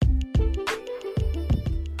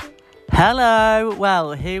Hello,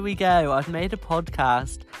 well, here we go. I've made a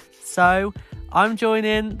podcast. So, I'm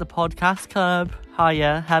joining the podcast club.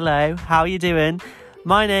 Hiya, hello, how are you doing?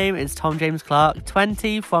 My name is Tom James Clark,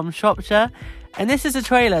 20 from Shropshire, and this is a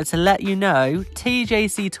trailer to let you know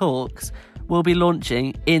TJC Talks will be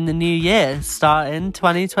launching in the new year, starting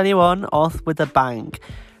 2021 off with a bang.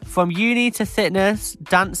 From uni to fitness,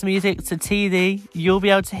 dance music to TV, you'll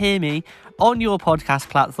be able to hear me on your podcast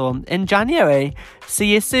platform in January.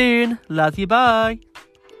 See you soon. Love you. Bye.